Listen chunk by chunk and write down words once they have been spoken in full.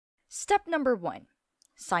Step number 1.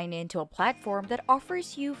 Sign in to a platform that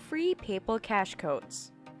offers you free PayPal cash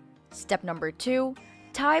codes. Step number 2.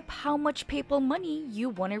 Type how much PayPal money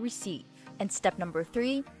you want to receive. And step number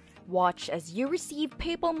 3. Watch as you receive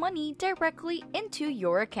PayPal money directly into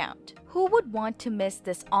your account. Who would want to miss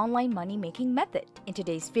this online money making method? In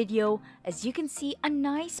today's video, as you can see, a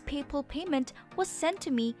nice PayPal payment was sent to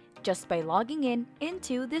me just by logging in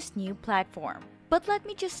into this new platform. But let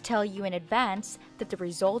me just tell you in advance that the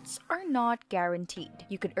results are not guaranteed.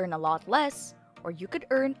 You could earn a lot less or you could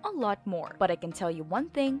earn a lot more. But I can tell you one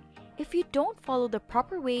thing, if you don't follow the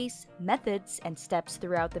proper ways, methods, and steps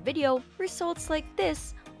throughout the video, results like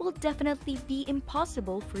this will definitely be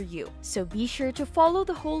impossible for you. So be sure to follow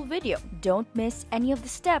the whole video. Don't miss any of the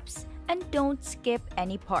steps and don't skip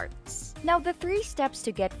any parts. Now, the 3 steps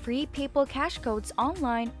to get free PayPal cash codes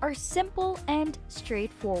online are simple and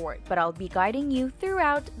straightforward, but I'll be guiding you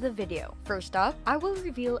throughout the video. First up, I will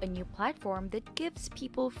reveal a new platform that gives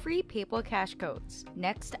people free PayPal cash codes.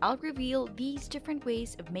 Next, I'll reveal these different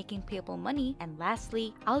ways of making PayPal money, and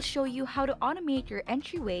lastly, I'll show you how to automate your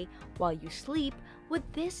entryway while you sleep with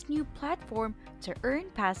this new platform to earn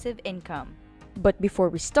passive income. But before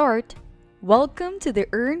we start, welcome to the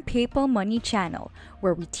Earn PayPal Money channel,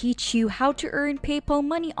 where we teach you how to earn PayPal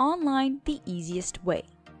money online the easiest way.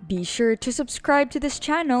 Be sure to subscribe to this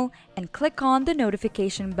channel and click on the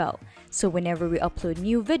notification bell, so whenever we upload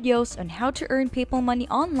new videos on how to earn PayPal money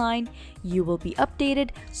online, you will be updated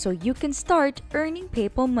so you can start earning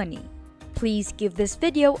PayPal money. Please give this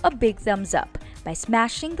video a big thumbs up by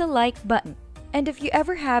smashing the like button. And if you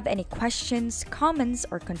ever have any questions, comments,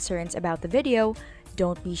 or concerns about the video,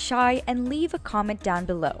 don't be shy and leave a comment down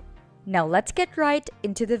below. Now let's get right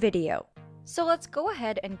into the video. So let's go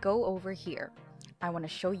ahead and go over here. I want to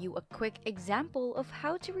show you a quick example of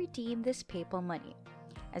how to redeem this PayPal money.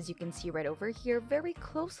 As you can see right over here very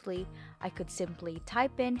closely, I could simply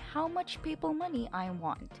type in how much PayPal money I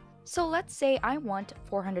want. So let's say I want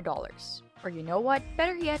 $400. Or you know what,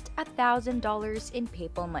 better yet, $1,000 in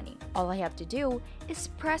PayPal money. All I have to do is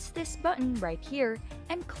press this button right here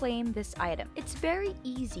and claim this item. It's very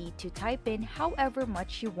easy to type in however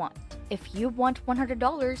much you want. If you want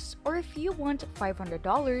 $100 or if you want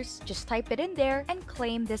 $500, just type it in there and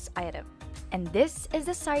claim this item. And this is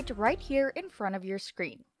the site right here in front of your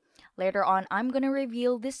screen. Later on, I'm gonna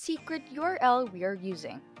reveal the secret URL we are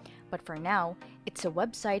using. But for now, it's a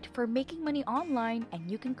website for making money online, and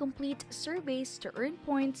you can complete surveys to earn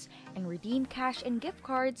points and redeem cash and gift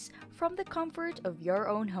cards from the comfort of your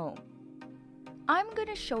own home. I'm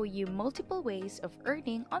gonna show you multiple ways of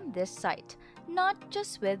earning on this site, not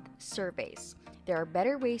just with surveys. There are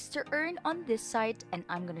better ways to earn on this site, and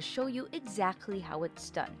I'm gonna show you exactly how it's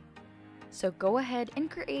done. So go ahead and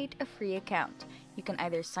create a free account. You can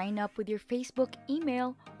either sign up with your Facebook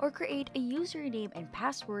email or create a username and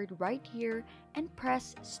password right here and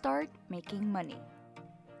press Start Making Money.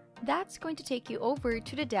 That's going to take you over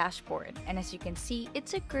to the dashboard, and as you can see,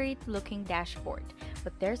 it's a great looking dashboard,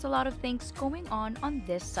 but there's a lot of things going on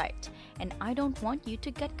this site, and I don't want you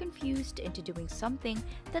to get confused into doing something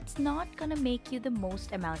that's not gonna make you the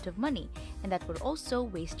most amount of money, and that would also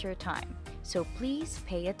waste your time. So please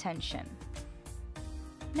pay attention.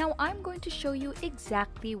 Now I'm going to show you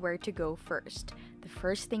exactly where to go first. The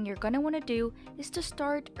first thing you're gonna want to do is to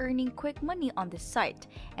start earning quick money on this site,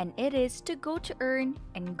 and it is to go to earn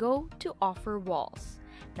and go to offer walls.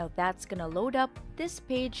 Now that's gonna load up this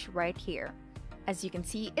page right here. As you can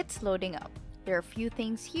see, it's loading up. There are a few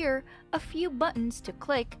things here, a few buttons to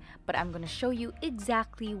click, but I'm gonna show you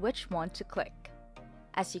exactly which one to click.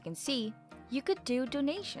 As you can see, you could do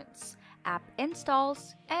donations, app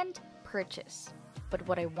installs, and purchase. But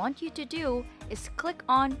what I want you to do is click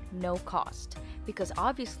on no cost, because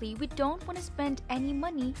obviously we don't want to spend any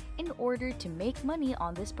money in order to make money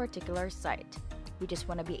on this particular site. We just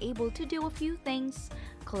want to be able to do a few things,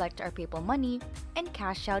 collect our PayPal money, and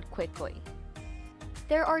cash out quickly.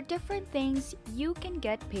 There are different things you can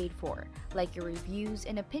get paid for, like your reviews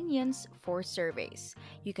and opinions for surveys.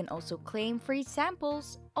 You can also claim free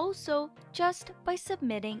samples, also just by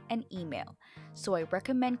submitting an email. So I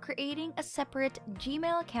recommend creating a separate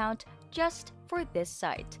Gmail account just for this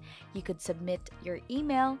site. You could submit your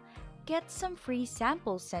email, get some free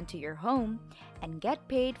samples sent to your home, and get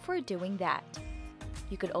paid for doing that.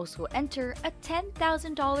 You could also enter a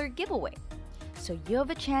 $10,000 giveaway. So you have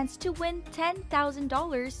a chance to win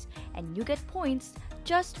 $10,000, and you get points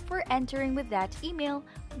just for entering with that email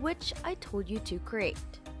which I told you to create.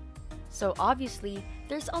 So obviously,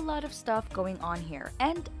 there's a lot of stuff going on here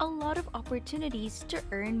and a lot of opportunities to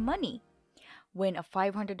earn money. Win a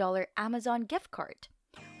 $500 Amazon gift card.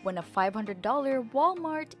 win a $500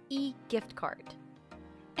 Walmart e-gift card.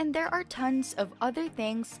 And there are tons of other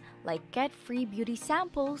things like get free beauty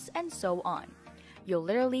samples and so on. You'll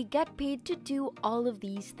literally get paid to do all of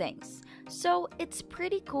these things. So it's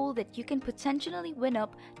pretty cool that you can potentially win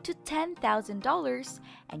up to $10,000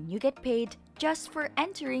 and you get paid just for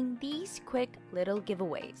entering these quick little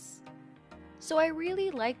giveaways. So I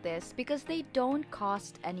really like this because they don't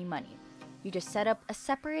cost any money. You just set up a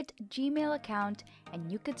separate Gmail account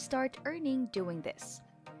and you could start earning doing this.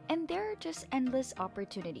 And there are just endless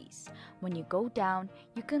opportunities. When you go down,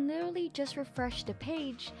 you can literally just refresh the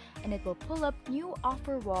page and it will pull up new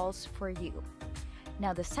offer walls for you.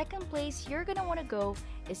 Now the second place you're gonna wanna go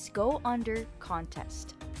is go under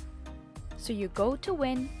contest. So you go to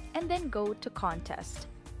win and then go to contest.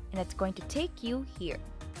 And it's going to take you here.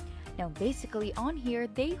 Now basically on here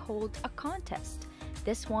they hold a contest.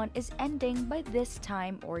 This one is ending by this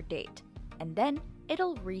time or date. And then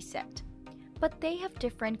it'll reset. But they have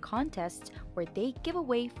different contests where they give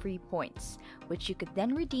away free points, which you could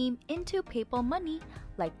then redeem into PayPal money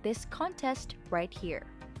like this contest right here.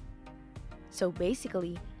 So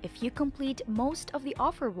basically, if you complete most of the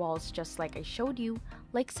offer walls just like I showed you,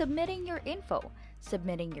 like submitting your info,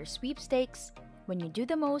 submitting your sweepstakes, when you do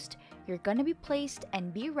the most, you're gonna be placed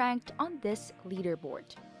and be ranked on this leaderboard.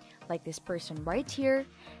 Like this person right here,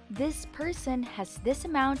 this person has this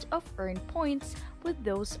amount of earned points with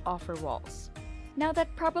those offer walls. Now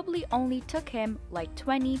that probably only took him like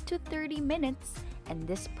 20 to 30 minutes and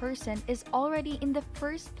this person is already in the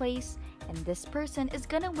first place and this person is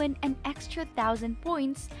gonna win an extra 1,000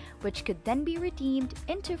 points which could then be redeemed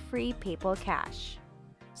into free PayPal cash.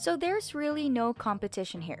 So there's really no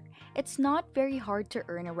competition here. It's not very hard to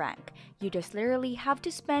earn a rank. You just literally have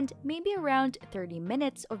to spend maybe around 30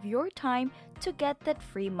 minutes of your time to get that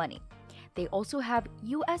free money. They also have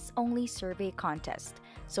US only survey contest.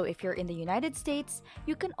 So if you're in the United States,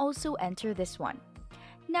 you can also enter this one.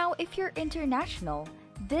 Now if you're international,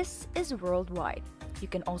 this is worldwide. You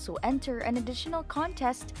can also enter an additional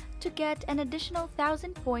contest to get an additional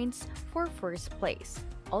 1,000 points for first place,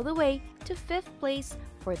 all the way to 5th place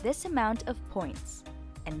for this amount of points.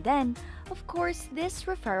 And then, of course, this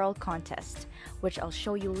referral contest, which I'll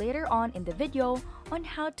show you later on in the video on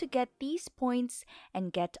how to get these points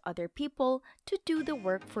and get other people to do the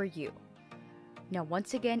work for you. Now,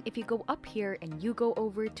 once again, if you go up here and you go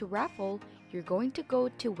over to raffle, you're going to go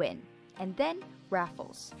to win and then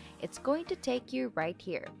raffles. It's going to take you right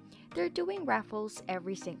here. They're doing raffles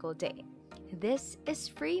every single day. This is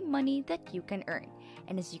free money that you can earn.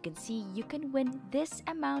 And as you can see, you can win this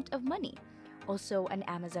amount of money. Also an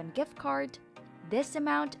Amazon gift card, this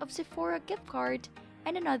amount of Sephora gift card,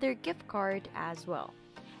 and another gift card as well.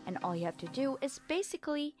 And all you have to do is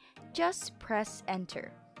basically just press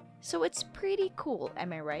enter. So it's pretty cool,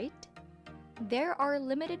 am I right? There are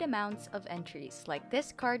limited amounts of entries, like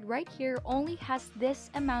this card right here only has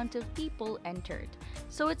this amount of people entered.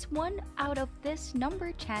 So it's 1 out of this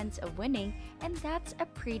number chance of winning, and that's a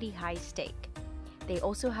pretty high stake. They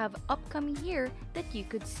also have upcoming here that you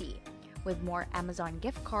could see, with more Amazon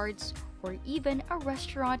gift cards or even a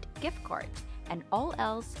restaurant gift card, and all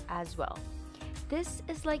else as well. This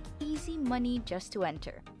is like easy money just to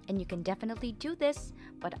enter, and you can definitely do this,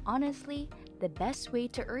 but honestly, the best way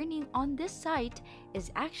to earning on this site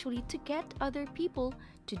is actually to get other people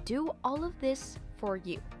to do all of this for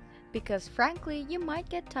you. Because frankly, you might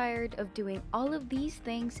get tired of doing all of these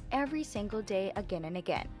things every single day again and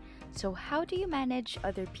again. So how do you manage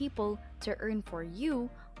other people to earn for you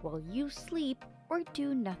while you sleep or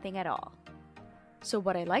do nothing at all? So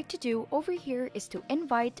what I like to do over here is to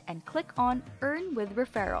invite and click on Earn with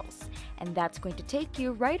Referrals, and that's going to take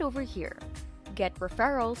you right over here. Get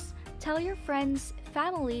referrals, tell your friends,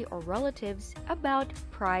 family, or relatives about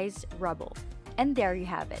Prize Rubble. And there you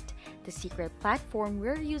have it. The secret platform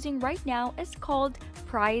we're using right now is called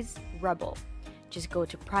Prize Rubble. Just go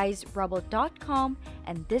to prizerubble.com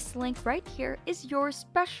and this link right here is your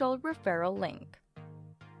special referral link.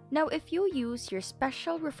 Now, if you use your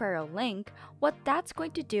special referral link, what that's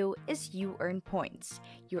going to do is you earn points.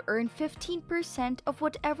 You earn 15% of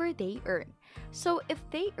whatever they earn. So if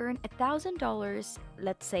they earn $1,000,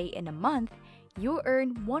 let's say in a month, you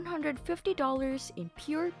earn $150 in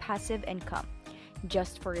pure passive income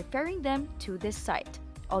just for referring them to this site.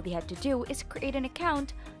 All they have to do is create an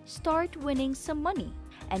account, start winning some money,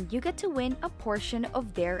 and you get to win a portion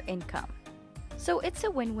of their income. So it's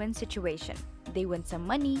a win-win situation. They win some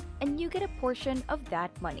money and you get a portion of that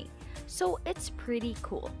money. So it's pretty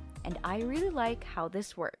cool, and I really like how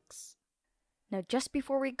this works. Now, just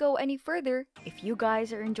before we go any further, if you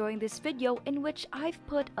guys are enjoying this video in which I've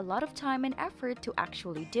put a lot of time and effort to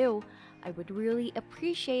actually do, I would really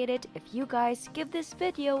appreciate it if you guys give this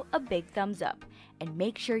video a big thumbs up and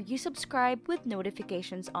make sure you subscribe with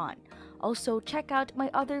notifications on. Also, check out my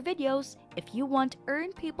other videos if you want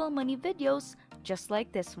earn people money videos just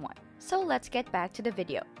like this one. So let's get back to the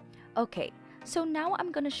video. Okay. So now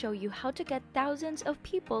I'm gonna show you how to get thousands of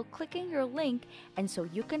people clicking your link, and so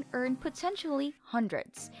you can earn potentially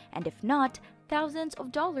hundreds, and if not, thousands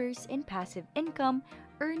of dollars in passive income,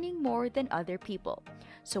 earning more than other people.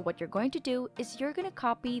 So what you're going to do is you're gonna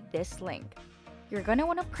copy this link. You're gonna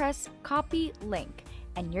wanna press copy link,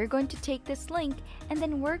 and you're going to take this link, and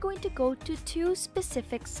then we're going to go to two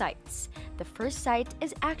specific sites. The first site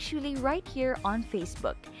is actually right here on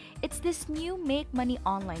Facebook. It's this new Make Money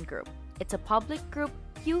online group. It's a public group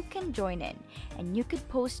you can join in, and you could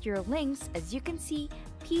post your links. As you can see,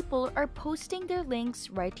 people are posting their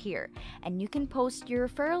links right here, and you can post your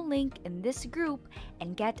referral link in this group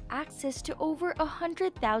and get access to over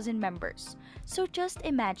 100,000 members. So just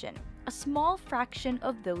imagine a small fraction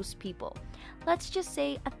of those people. Let's just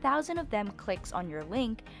say 1,000 of them clicks on your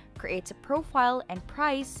link, creates a profile and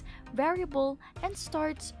price variable, and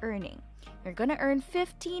starts earning. You're gonna earn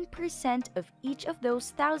 15% of each of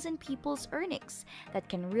those 1,000 people's earnings. That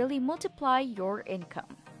can really multiply your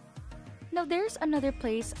income. Now there's another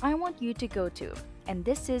place I want you to go to, and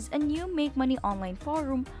this is a new Make Money online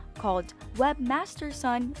forum called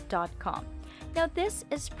webmasterson.com. Now this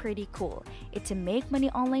is pretty cool. It's a Make Money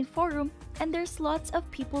online forum, and there's lots of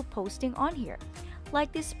people posting on here,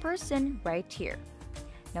 like this person right here.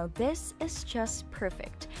 Now this is just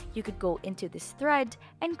perfect. You could go into this thread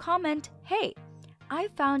and comment, hey, I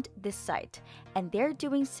found this site, and they're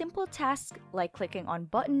doing simple tasks like clicking on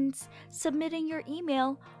buttons, submitting your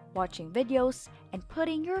email, watching videos, and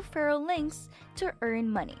putting your referral links to earn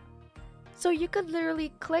money. So you could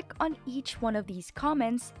literally click on each one of these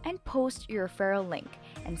comments and post your referral link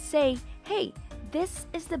and say, hey, this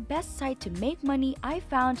is the best site to make money I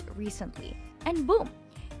found recently. And boom!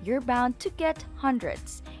 You're bound to get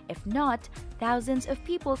hundreds, if not thousands of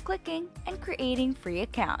people clicking and creating free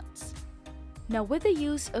accounts. Now with the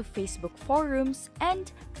use of Facebook forums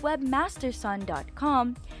and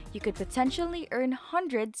webmasterson.com, you could potentially earn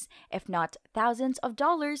hundreds, if not thousands of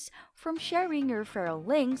dollars from sharing your referral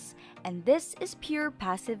links, and this is pure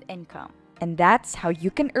passive income. And that's how you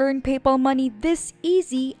can earn PayPal money this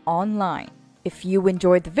easy online. If you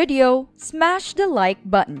enjoyed the video, smash the like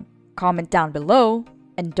button, comment down below,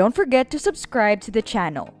 and don't forget to subscribe to the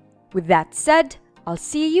channel. With that said, I'll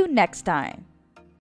see you next time.